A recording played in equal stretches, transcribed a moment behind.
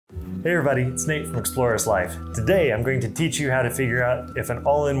Hey everybody, it's Nate from Explorers Life. Today I'm going to teach you how to figure out if an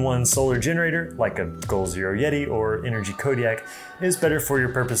all-in-one solar generator, like a Goal Zero Yeti or Inergy Kodiak, is better for your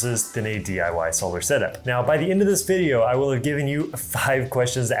purposes than a DIY solar setup. Now, by the end of this video, I will have given you 5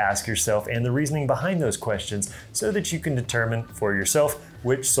 questions to ask yourself and the reasoning behind those questions so that you can determine for yourself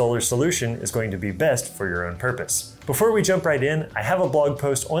which solar solution is going to be best for your own purpose. Before we jump right in, I have a blog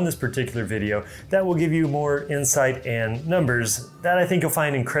post on this particular video that will give you more insight and numbers that I think you'll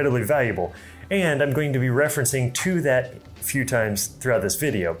find incredibly valuable. And I'm going to be referencing to that a few times throughout this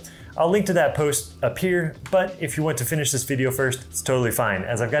video. I'll link to that post up here, but if you want to finish this video first, it's totally fine,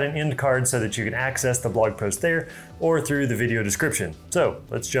 as I've got an end card so that you can access the blog post there or through the video description. So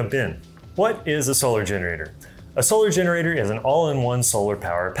let's jump in. What is a solar generator? A solar generator is an all-in-one solar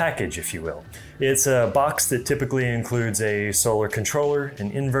power package, if you will. It's a box that typically includes a solar controller,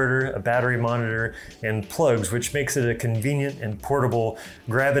 an inverter, a battery monitor, and plugs, which makes it a convenient and portable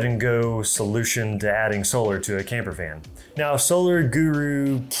grab-it-and-go solution to adding solar to a camper van. Now, solar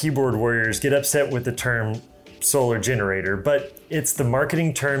guru keyboard warriors get upset with the term solar generator, but it's the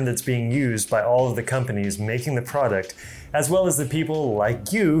marketing term that's being used by all of the companies making the product, as well as the people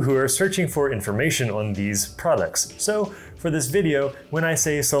like you who are searching for information on these products. So for this video, when I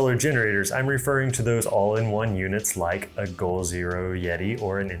say solar generators, I'm referring to those all-in-one units like a Goal Zero Yeti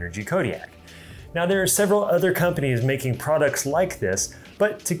or an Inergy Kodiak. Now, there are several other companies making products like this,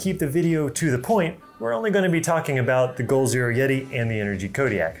 but to keep the video to the point, we're only going to be talking about the Goal Zero Yeti and the Inergy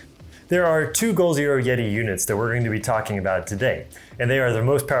Kodiak. There are 2 Goal Zero Yeti units that we're going to be talking about today, and they are the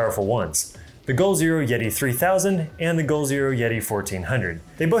most powerful ones. The Goal Zero Yeti 3000 and the Goal Zero Yeti 1400.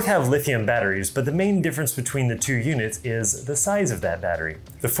 They both have lithium batteries, but the main difference between the 2 units is the size of that battery.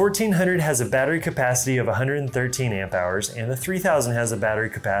 The 1400 has a battery capacity of 113 amp hours, and the 3000 has a battery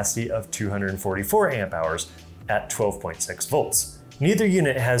capacity of 244 amp hours at 12.6 volts. Neither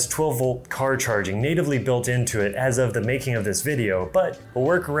unit has 12-volt car charging natively built into it as of the making of this video, but a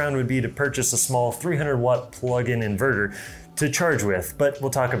workaround would be to purchase a small 300-watt plug-in inverter to charge with, but we'll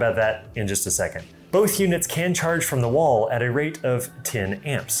talk about that in just a second. Both units can charge from the wall at a rate of 10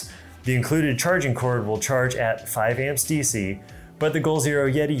 amps. The included charging cord will charge at 5 amps DC, but the Goal Zero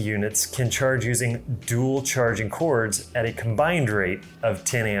Yeti units can charge using dual charging cords at a combined rate of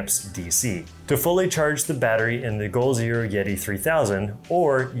 10 amps DC. To fully charge the battery in the Goal Zero Yeti 3000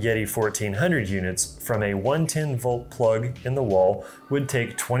 or Yeti 1400 units from a 110-volt plug in the wall would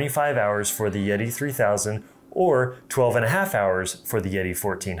take 25 hours for the Yeti 3000 or 12.5 hours for the Yeti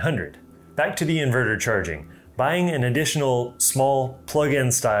 1400. Back to the inverter charging. Buying an additional small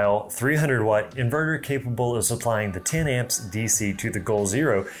plug-in style 300-watt inverter capable of supplying the 10 amps DC to the Goal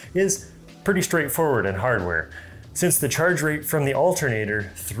Zero is pretty straightforward in hardware. Since the charge rate from the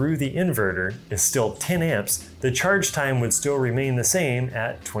alternator through the inverter is still 10 amps, the charge time would still remain the same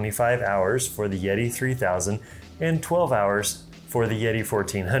at 25 hours for the Yeti 3000 and 12 hours for the Yeti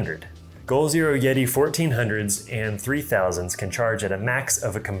 1400. Goal Zero Yeti 1400s and 3000s can charge at a max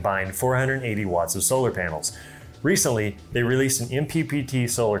of a combined 480 watts of solar panels. Recently, they released an MPPT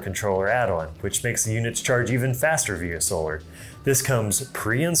solar controller add-on, which makes the units charge even faster via solar. This comes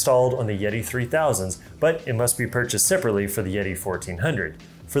pre-installed on the Yeti 3000s, but it must be purchased separately for the Yeti 1400.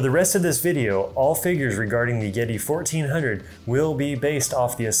 For the rest of this video, all figures regarding the Yeti 1400 will be based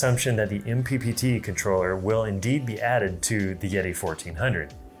off the assumption that the MPPT controller will indeed be added to the Yeti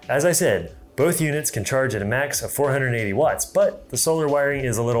 1400. As I said, both units can charge at a max of 480 watts, but the solar wiring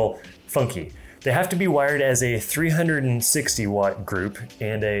is a little funky. They have to be wired as a 360 watt group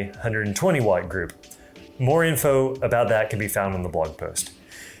and a 120 watt group. More info about that can be found on the blog post.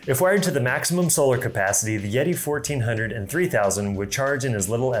 If wired to the maximum solar capacity, the Yeti 1400 and 3000 would charge in as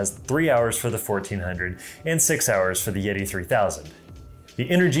little as 3 hours for the 1400 and 6 hours for the Yeti 3000. The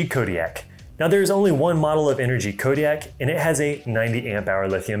Inergy Kodiak. Now, there's only one model of Inergy Kodiak, and it has a 90 amp hour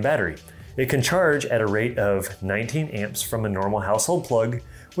lithium battery. It can charge at a rate of 19 amps from a normal household plug,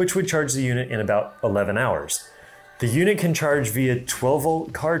 which would charge the unit in about 11 hours. The unit can charge via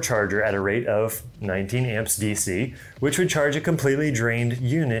 12-volt car charger at a rate of 19 amps DC, which would charge a completely drained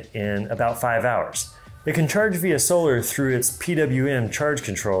unit in about 5 hours. It can charge via solar through its PWM charge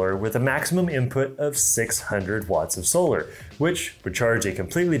controller with a maximum input of 600 watts of solar, which would charge a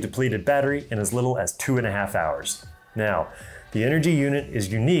completely depleted battery in as little as 2.5 hours. Now, the energy unit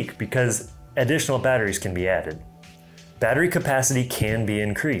is unique because additional batteries can be added. Battery capacity can be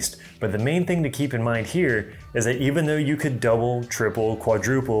increased, but the main thing to keep in mind here is that even though you could double, triple,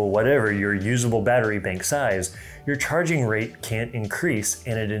 quadruple, whatever your usable battery bank size, your charging rate can't increase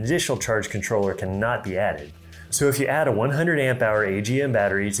and an additional charge controller cannot be added. So if you add a 100 amp hour AGM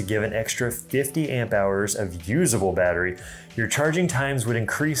battery to give an extra 50 amp hours of usable battery, your charging times would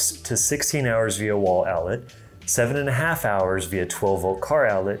increase to 16 hours via wall outlet, 7.5 hours via 12 volt car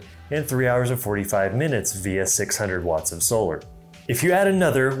outlet, and 3 hours and 45 minutes via 600 watts of solar. If you add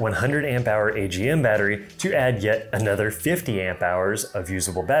another 100 amp hour AGM battery to add yet another 50 amp hours of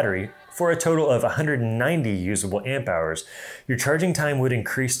usable battery, for a total of 190 usable amp hours, your charging time would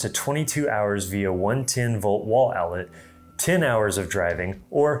increase to 22 hours via 110 volt wall outlet, 10 hours of driving,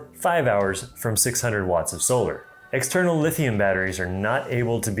 or 5 hours from 600 watts of solar. External lithium batteries are not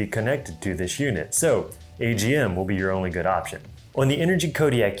able to be connected to this unit, so AGM will be your only good option. On the Inergy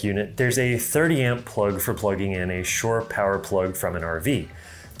Kodiak unit, there's a 30 amp plug for plugging in a shore power plug from an RV.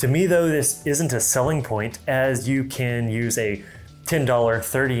 To me though, this isn't a selling point, as you can use a $10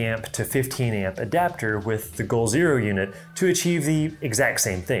 30 amp to 15 amp adapter with the Goal Zero unit to achieve the exact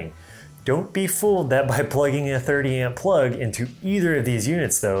same thing. Don't be fooled that by plugging a 30 amp plug into either of these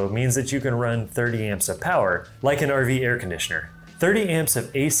units though means that you can run 30 amps of power like an RV air conditioner. 30 amps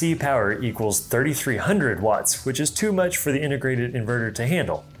of AC power equals 3,300 watts, which is too much for the integrated inverter to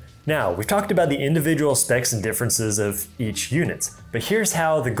handle. Now, we've talked about the individual specs and differences of each unit, but here's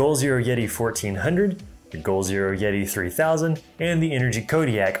how the Goal Zero Yeti 1400, the Goal Zero Yeti 3000, and the Inergy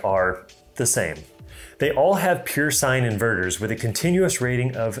Kodiak are the same. They all have pure sine inverters with a continuous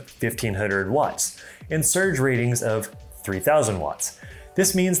rating of 1500 watts and surge ratings of 3000 watts.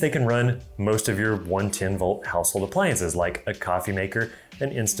 This means they can run most of your 110 volt household appliances like a coffee maker,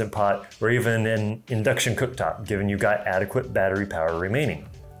 an Instant Pot, or even an induction cooktop, given you've got adequate battery power remaining.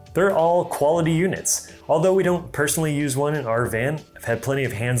 They're all quality units. Although we don't personally use one in our van, I've had plenty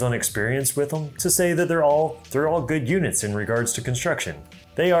of hands-on experience with them to say that they're all good units in regards to construction.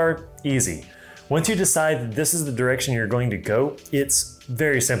 They are easy. Once you decide that this is the direction you're going to go, it's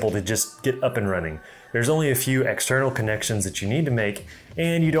very simple to just get up and running. There's only a few external connections that you need to make,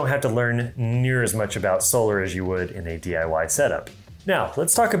 and you don't have to learn near as much about solar as you would in a DIY setup. Now,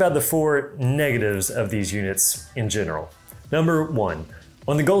 let's talk about the 4 negatives of these units in general. Number 1.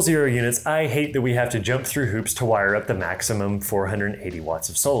 On the Goal Zero units, I hate that we have to jump through hoops to wire up the maximum 480 watts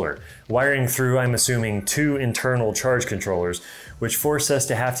of solar. Wiring through, I'm assuming, 2 internal charge controllers, which force us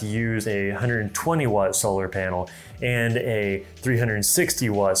to have to use a 120 watt solar panel and a 360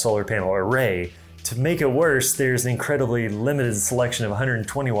 watt solar panel array. To make it worse, there's an incredibly limited selection of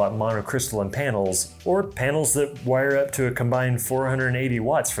 120 watt monocrystalline panels, or panels that wire up to a combined 480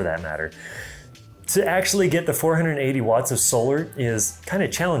 watts for that matter. To actually get the 480 watts of solar is kind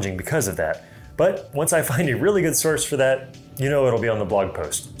of challenging because of that. But once I find a really good source for that, you know it'll be on the blog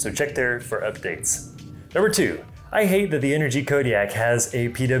post, so check there for updates. Number 2. I hate that the Inergy Kodiak has a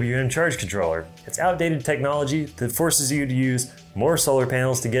PWM charge controller. It's outdated technology that forces you to use more solar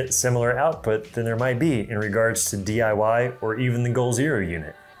panels to get similar output than there might be in regards to DIY or even the Goal Zero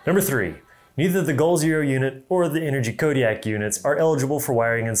unit. Number 3. Neither the Goal Zero unit or the Inergy Kodiak units are eligible for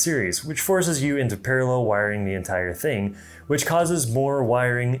wiring in series, which forces you into parallel wiring the entire thing, which causes more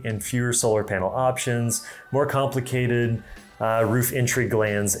wiring and fewer solar panel options, more complicated roof entry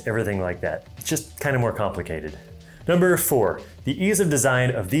glands, everything like that. It's just kind of more complicated. Number 4. The ease of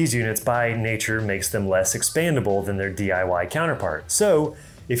design of these units by nature makes them less expandable than their DIY counterpart. So,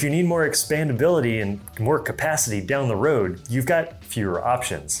 if you need more expandability and more capacity down the road, you've got fewer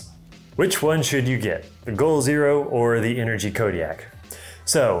options. Which one should you get? The Goal Zero or the Inergy Kodiak?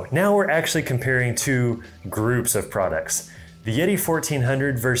 So now we're actually comparing 2 groups of products. The Yeti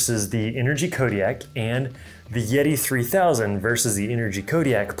 1400 versus the Inergy Kodiak, and the Yeti 3000 versus the Inergy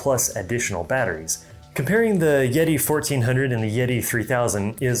Kodiak plus additional batteries. Comparing the Yeti 1400 and the Yeti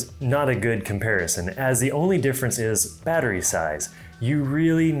 3000 is not a good comparison, as the only difference is battery size. You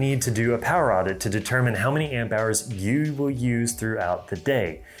really need to do a power audit to determine how many amp hours you will use throughout the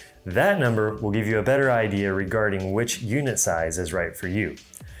day. That number will give you a better idea regarding which unit size is right for you.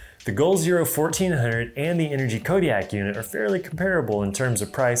 The Goal Zero 1400 and the Inergy Kodiak unit are fairly comparable in terms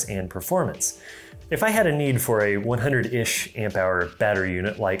of price and performance. If I had a need for a 100-ish amp hour battery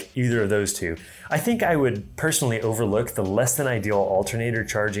unit like either of those two, I think I would personally overlook the less than ideal alternator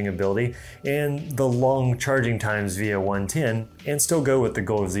charging ability and the long charging times via 110 and still go with the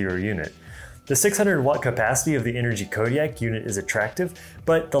Goal Zero unit. The 600 watt capacity of the Inergy Kodiak unit is attractive,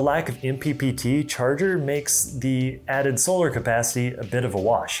 but the lack of MPPT charger makes the added solar capacity a bit of a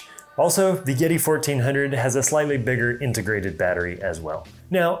wash. Also, the Yeti 1400 has a slightly bigger integrated battery as well.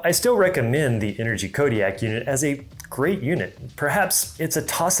 Now, I still recommend the Inergy Kodiak unit as a great unit. Perhaps it's a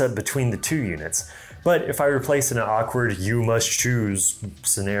toss-up between the 2 units. But if I were placed in an awkward you must choose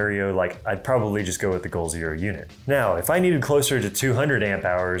scenario, I'd probably just go with the Goal Zero unit. Now, if I needed closer to 200 amp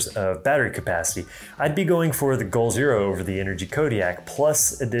hours of battery capacity, I'd be going for the Goal Zero over the Inergy Kodiak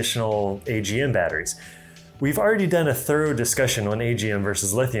plus additional AGM batteries. We've already done a thorough discussion on AGM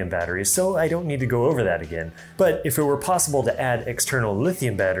versus lithium batteries, so I don't need to go over that again. But if it were possible to add external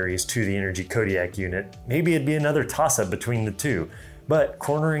lithium batteries to the Inergy Kodiak unit, maybe it'd be another toss-up between the two. But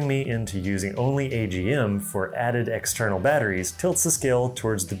cornering me into using only AGM for added external batteries tilts the scale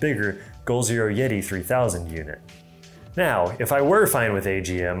towards the bigger Goal Zero Yeti 3000 unit. Now, if I were fine with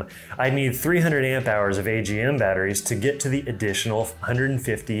AGM, I'd need 300 amp hours of AGM batteries to get to the additional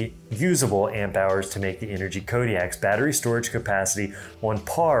 150 usable amp hours to make the Inergy Kodiak's battery storage capacity on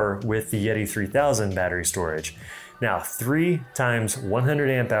par with the Yeti 3000 battery storage. Now, 3 times 100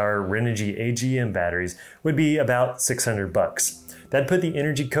 amp hour Renogy AGM batteries would be about 600 bucks. That'd put the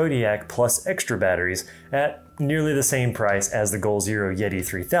Inergy Kodiak plus extra batteries at nearly the same price as the Goal Zero Yeti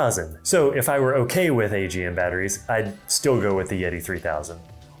 3000. So if I were okay with AGM batteries, I'd still go with the Yeti 3000.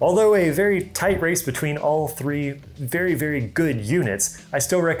 Although a very tight race between all three very good units, I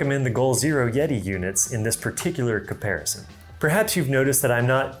still recommend the Goal Zero Yeti units in this particular comparison. Perhaps you've noticed that I'm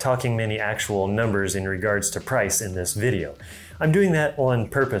not talking many actual numbers in regards to price in this video. I'm doing that on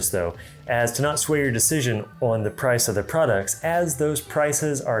purpose though, as to not sway your decision on the price of the products, as those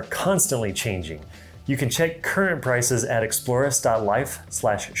prices are constantly changing. You can check current prices at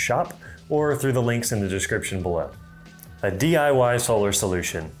explorus.life/shop or through the links in the description below. A DIY solar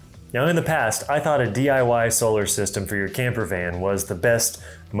solution. Now in the past, I thought a DIY solar system for your camper van was the best,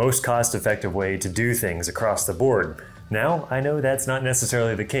 most cost-effective way to do things across the board. Now I know that's not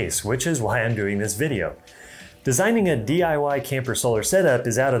necessarily the case, which is why I'm doing this video. Designing a DIY camper solar setup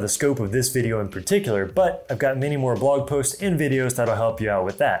is out of the scope of this video in particular, but I've got many more blog posts and videos that'll help you out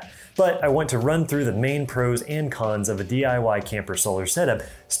with that. But I want to run through the main pros and cons of a DIY camper solar setup,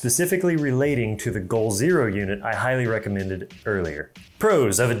 specifically relating to the Goal Zero unit I highly recommended earlier.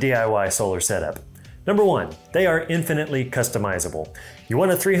 Pros of a DIY solar setup. Number 1, they are infinitely customizable. You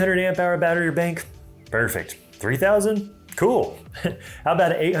want a 300 amp hour battery bank? Perfect. 3000? Cool. How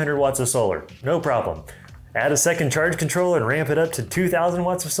about 800 watts of solar? No problem. Add a second charge controller and ramp it up to 2000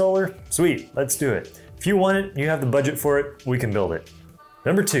 watts of solar? Sweet, let's do it. If you want it, you have the budget for it, we can build it.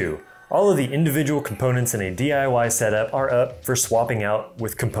 Number 2, all of the individual components in a DIY setup are up for swapping out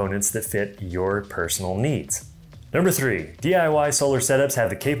with components that fit your personal needs. Number 3, DIY solar setups have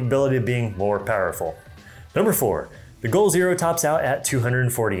the capability of being more powerful. Number 4, the Goal Zero tops out at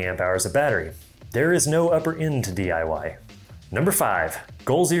 240 amp hours of battery. There is no upper end to DIY. Number 5,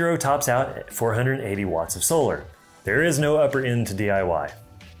 Goal Zero tops out at 480 watts of solar. There is no upper end to DIY.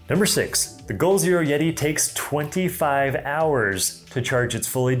 Number 6, the Goal Zero Yeti takes 25 hours to charge its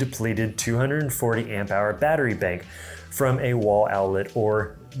fully depleted 240 amp hour battery bank from a wall outlet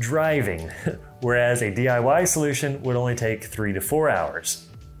or driving, whereas a DIY solution would only take 3 to 4 hours.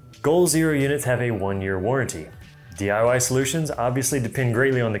 Goal Zero units have a 1-year warranty. DIY solutions obviously depend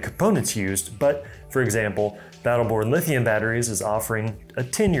greatly on the components used, but for example, Battleborn Lithium Batteries is offering a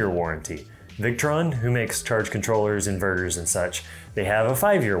 10-year warranty. Victron, who makes charge controllers, inverters, and such, they have a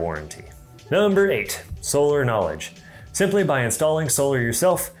 5-year warranty. Number 8, solar knowledge. Simply by installing solar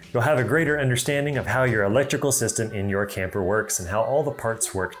yourself, you'll have a greater understanding of how your electrical system in your camper works and how all the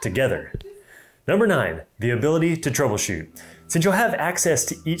parts work together. Number 9, the ability to troubleshoot. Since you'll have access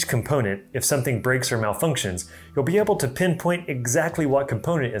to each component, if something breaks or malfunctions, you'll be able to pinpoint exactly what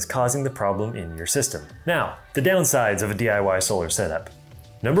component is causing the problem in your system. Now, the downsides of a DIY solar setup.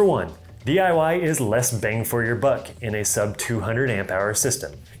 Number 1, DIY is less bang for your buck in a sub 200 amp hour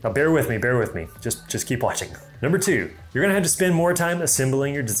system. Now bear with me, just keep watching. Number 2, you're gonna have to spend more time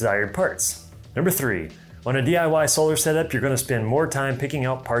assembling your desired parts. Number 3, on a DIY solar setup, you're going to spend more time picking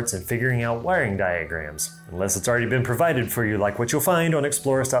out parts and figuring out wiring diagrams, unless it's already been provided for you like what you'll find on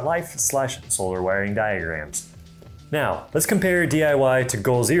explorus.life/solar wiring diagrams. Now, let's compare DIY to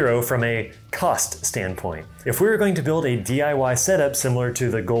Goal Zero from a cost standpoint. If we were going to build a DIY setup similar to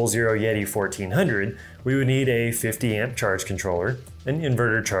the Goal Zero Yeti 1400, we would need a 50 amp charge controller, an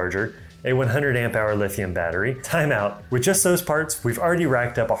inverter charger, a 100 amp hour lithium battery. Timeout. With just those parts, we've already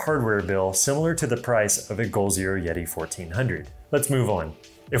racked up a hardware bill similar to the price of a Goal Zero Yeti 1400. Let's move on.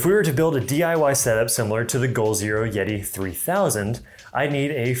 If we were to build a DIY setup similar to the Goal Zero Yeti 3000, I'd need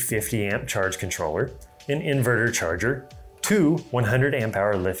a 50 amp charge controller, an inverter charger, 2 100 amp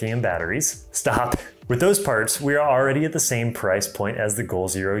hour lithium batteries. Stop. With those parts, we are already at the same price point as the Goal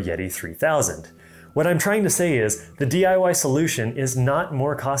Zero Yeti 3000. What I'm trying to say is the DIY solution is not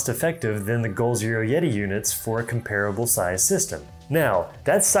more cost effective than the Goal Zero Yeti units for a comparable size system. Now,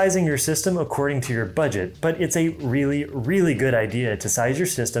 that's sizing your system according to your budget, but it's a really good idea to size your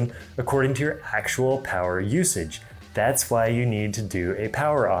system according to your actual power usage. That's why you need to do a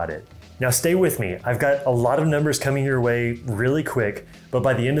power audit. Now stay with me, I've got a lot of numbers coming your way really quick, but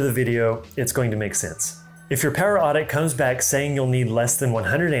by the end of the video, it's going to make sense. If your power audit comes back saying you'll need less than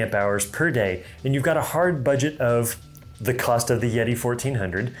 100 amp hours per day, and you've got a hard budget of the cost of the Yeti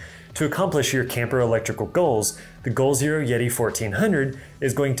 1400, to accomplish your camper electrical goals, the Goal Zero Yeti 1400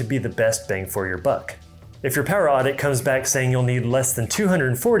 is going to be the best bang for your buck. If your power audit comes back saying you'll need less than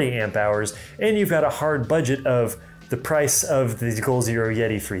 240 amp hours, and you've got a hard budget of the price of the Goal Zero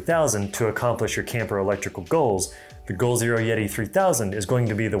Yeti 3000 to accomplish your camper electrical goals, the Goal Zero Yeti 3000 is going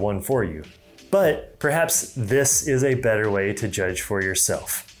to be the one for you. But perhaps this is a better way to judge for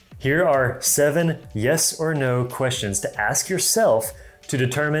yourself. Here are 7 yes or no questions to ask yourself to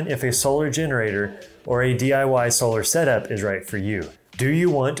determine if a solar generator or a DIY solar setup is right for you. Do you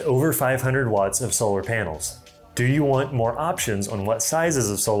want over 500 watts of solar panels? Do you want more options on what sizes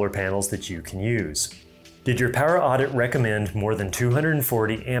of solar panels that you can use? Did your power audit recommend more than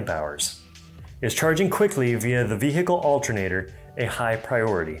 240 amp hours? Is charging quickly via the vehicle alternator a high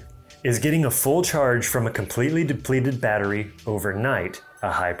priority? Is getting a full charge from a completely depleted battery overnight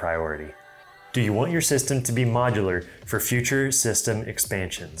a high priority? Do you want your system to be modular for future system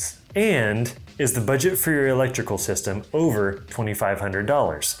expansions? And is the budget for your electrical system over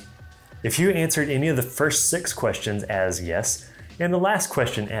 $2,500? If you answered any of the first 6 questions as yes, and the last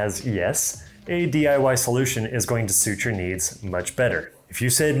question as yes, a DIY solution is going to suit your needs much better. If you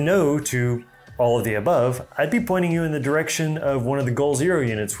said no to all of the above, I'd be pointing you in the direction of one of the Goal Zero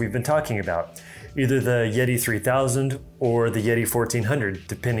units we've been talking about, either the Yeti 3000 or the Yeti 1400,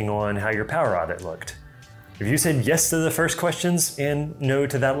 depending on how your power audit looked. If you said yes to the first questions and no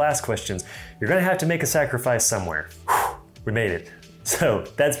to that last questions, you're gonna have to make a sacrifice somewhere. Whew, we made it. So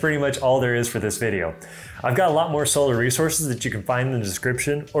that's pretty much all there is for this video. I've got a lot more solar resources that you can find in the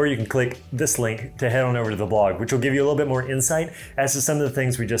description, or you can click this link to head on over to the blog, which will give you a little bit more insight as to some of the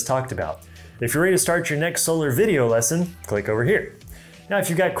things we just talked about. If you're ready to start your next solar video lesson, click over here. Now, if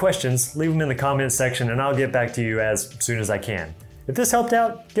you've got questions, leave them in the comments section and I'll get back to you as soon as I can. If this helped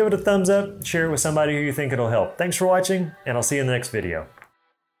out, give it a thumbs up, share it with somebody who you think it'll help. Thanks for watching, and I'll see you in the next video.